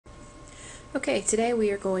Okay, today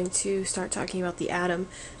we are going to start talking about the atom,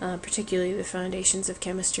 particularly the foundations of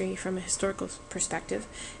chemistry from a historical perspective,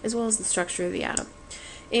 as well as the structure of the atom.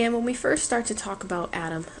 And when we first start to talk about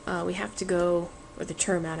atom, we have to go, or the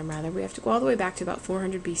term atom rather, we have to go all the way back to about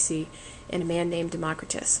 400 BC and a man named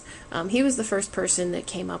Democritus. He was the first person that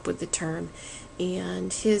came up with the term,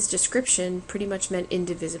 and his description pretty much meant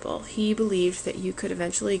indivisible. He believed that you could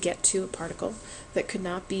eventually get to a particle that could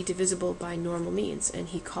not be divisible by normal means, and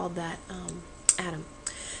he called that atom.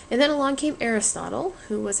 And then along came Aristotle,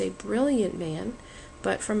 who was a brilliant man,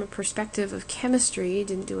 but from a perspective of chemistry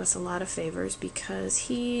didn't do us a lot of favors because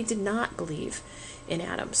he did not believe in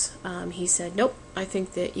atoms. He said, nope, I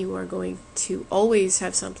think that you are going to always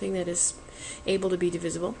have something that is able to be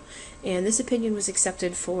divisible. And this opinion was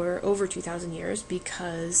accepted for over 2,000 years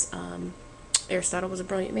because Aristotle was a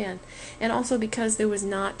brilliant man, and also because there was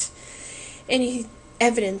not any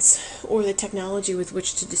evidence or the technology with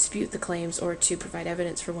which to dispute the claims or to provide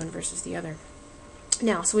evidence for one versus the other.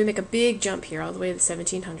 Now, so we make a big jump here all the way to the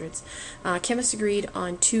 1700s. Chemists agreed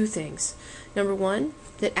on two things. Number one,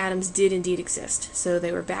 that atoms did indeed exist. So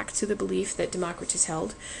they were back to the belief that Democritus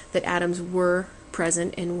held, that atoms were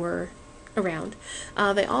present and were around.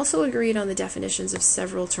 They also agreed on the definitions of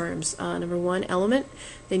several terms. Number one, element.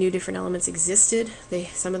 They knew different elements existed.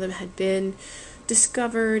 Some of them had been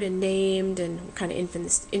discovered and named and kind of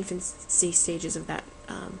infancy stages of that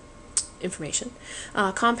information.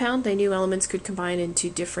 Compound, they knew elements could combine into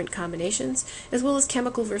different combinations, as well as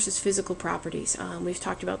chemical versus physical properties. We've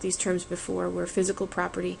talked about these terms before, where physical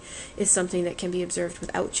property is something that can be observed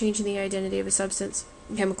without changing the identity of a substance.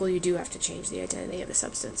 Chemical, you do have to change the identity of the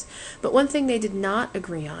substance. But one thing they did not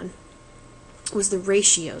agree on was the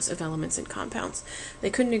ratios of elements and compounds. They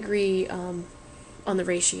couldn't agree on the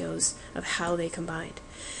ratios of how they combined.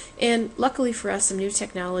 And luckily for us, some new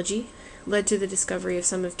technology led to the discovery of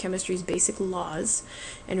some of chemistry's basic laws.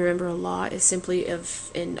 And remember, a law is simply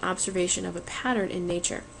an observation of a pattern in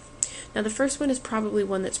nature. Now, the first one is probably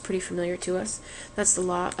one that's pretty familiar to us. That's the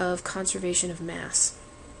law of conservation of mass.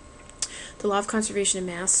 The law of conservation of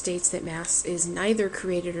mass states that mass is neither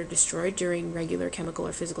created or destroyed during regular chemical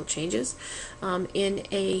or physical changes. In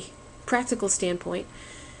a practical standpoint,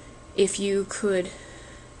 if you could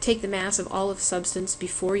take the mass of all of a substance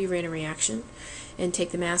before you ran a reaction and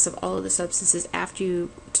take the mass of all of the substances after you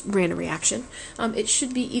ran a reaction, it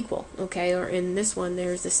should be equal, okay? Or in this one,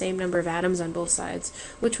 there's the same number of atoms on both sides,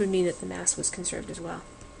 which would mean that the mass was conserved as well.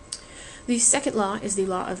 The second law is the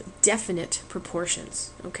law of definite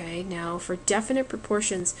proportions, okay? Now, for definite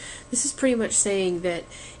proportions, this is pretty much saying that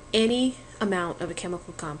any amount of a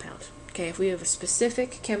chemical compound, okay, if we have a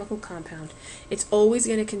specific chemical compound, it's always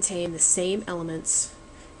going to contain the same elements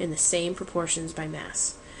in the same proportions by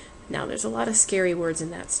mass. Now, there's a lot of scary words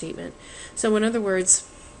in that statement. So in other words,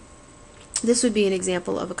 this would be an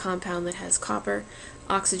example of a compound that has copper,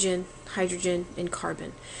 oxygen, hydrogen, and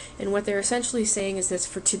carbon. And what they're essentially saying is that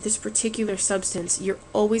for this particular substance, you're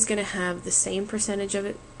always going to have the same percentage of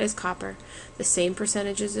it as copper, the same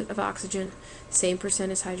percentages of oxygen, same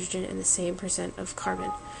percent as hydrogen, and the same percent of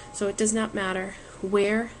carbon. So it does not matter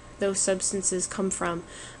where those substances come from,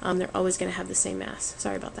 they're always going to have the same mass.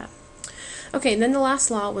 Sorry about that. Okay, and then the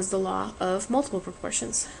last law was the law of multiple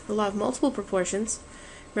proportions. The law of multiple proportions,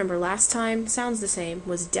 remember last time, sounds the same,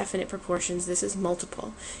 was definite proportions. This is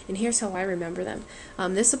multiple. And here's how I remember them.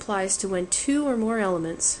 This applies to when two or more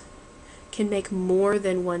elements can make more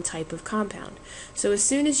than one type of compound. So as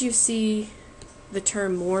soon as you see the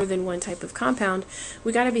term more than one type of compound,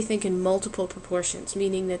 we got to be thinking multiple proportions,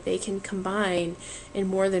 meaning that they can combine in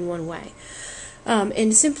more than one way.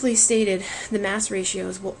 And simply stated, the mass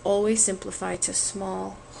ratios will always simplify to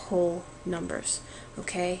small whole numbers.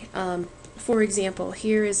 Okay. For example,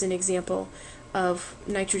 here is an example of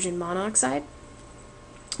nitrogen monoxide,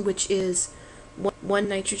 which is one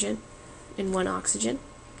nitrogen and one oxygen.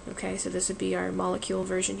 Okay, so this would be our molecule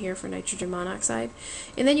version here for nitrogen monoxide.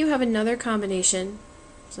 And then you have another combination,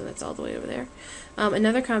 so that's all the way over there,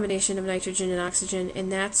 another combination of nitrogen and oxygen,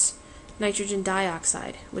 and that's nitrogen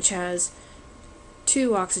dioxide, which has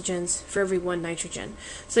two oxygens for every one nitrogen.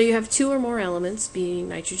 So you have two or more elements, being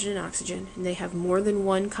nitrogen and oxygen, and they have more than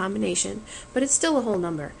one combination, but it's still a whole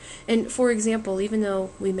number. And for example, even though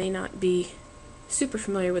we may not be super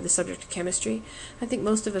familiar with the subject of chemistry, I think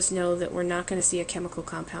most of us know that we're not going to see a chemical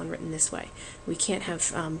compound written this way. We can't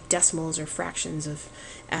have decimals or fractions of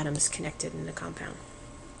atoms connected in a compound.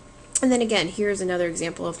 And then again, here's another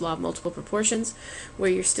example of law of multiple proportions,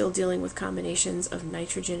 where you're still dealing with combinations of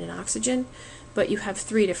nitrogen and oxygen, but you have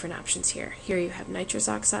three different options here. Here you have nitrous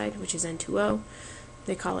oxide, which is N2O.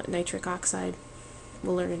 They call it nitric oxide.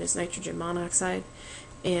 We'll learn it as nitrogen monoxide.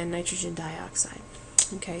 and nitrogen dioxide.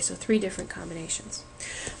 Okay, so 3 different combinations.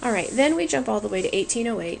 All right, then we jump all the way to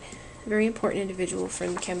 1808, a very important individual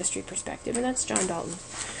from the chemistry perspective, and that's John Dalton.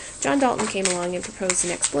 John Dalton came along and proposed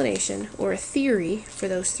an explanation, or a theory, for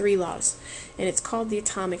those 3 laws, and it's called the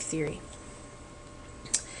atomic theory.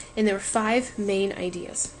 And there were 5 main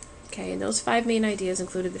ideas. Okay, and those 5 main ideas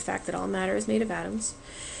included the fact that all matter is made of atoms.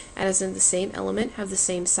 Atoms in the same element have the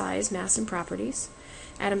same size, mass, and properties.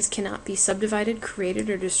 Atoms cannot be subdivided, created,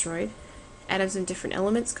 or destroyed. Atoms in different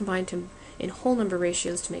elements combine in whole number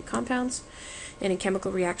ratios to make compounds. And in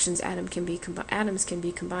chemical reactions, atoms can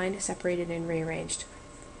be combined, separated, and rearranged.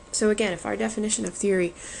 So again, if our definition of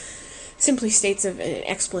theory simply states of an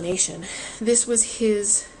explanation, this was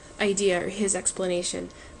his idea, or his explanation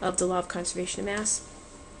of the law of conservation of mass,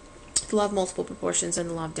 the law of multiple proportions, and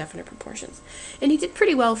the law of definite proportions. And he did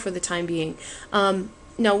pretty well for the time being.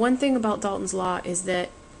 Now, one thing about Dalton's law is that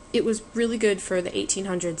it was really good for the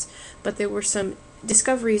 1800s, but there were some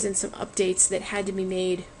discoveries and some updates that had to be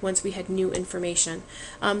made once we had new information.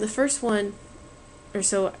 The first one, or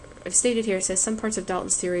so I've stated here, says some parts of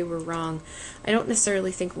Dalton's theory were wrong. I don't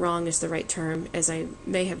necessarily think wrong is the right term, as I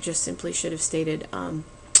may have just simply should have stated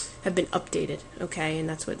have been updated, okay, and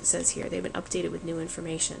that's what it says here. They've been updated with new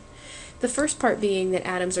information. The first part being that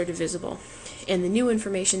atoms are divisible, and the new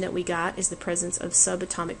information that we got is the presence of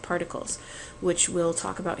subatomic particles, which we'll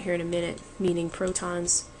talk about here in a minute, meaning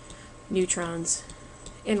protons, neutrons,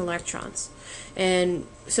 and electrons. And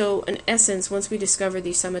so, in essence, once we discovered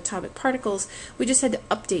these subatomic particles, we just had to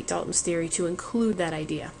update Dalton's theory to include that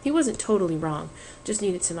idea. He wasn't totally wrong, just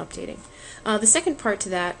needed some updating. The second part to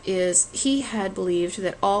that is he had believed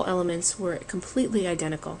that all elements were completely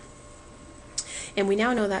identical. And we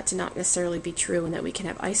now know that to not necessarily be true, and that we can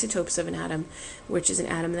have isotopes of an atom, which is an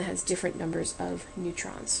atom that has different numbers of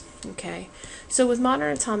neutrons. Okay, so with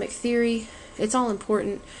modern atomic theory, it's all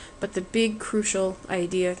important, but the big crucial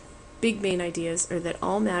idea, big main ideas, are that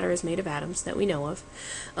all matter is made of atoms that we know of,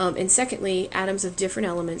 and secondly, atoms of different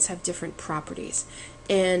elements have different properties.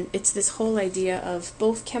 And it's this whole idea of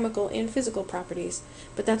both chemical and physical properties,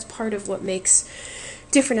 but that's part of what makes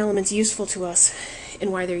different elements useful to us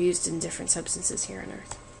and why they're used in different substances here on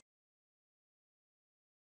Earth.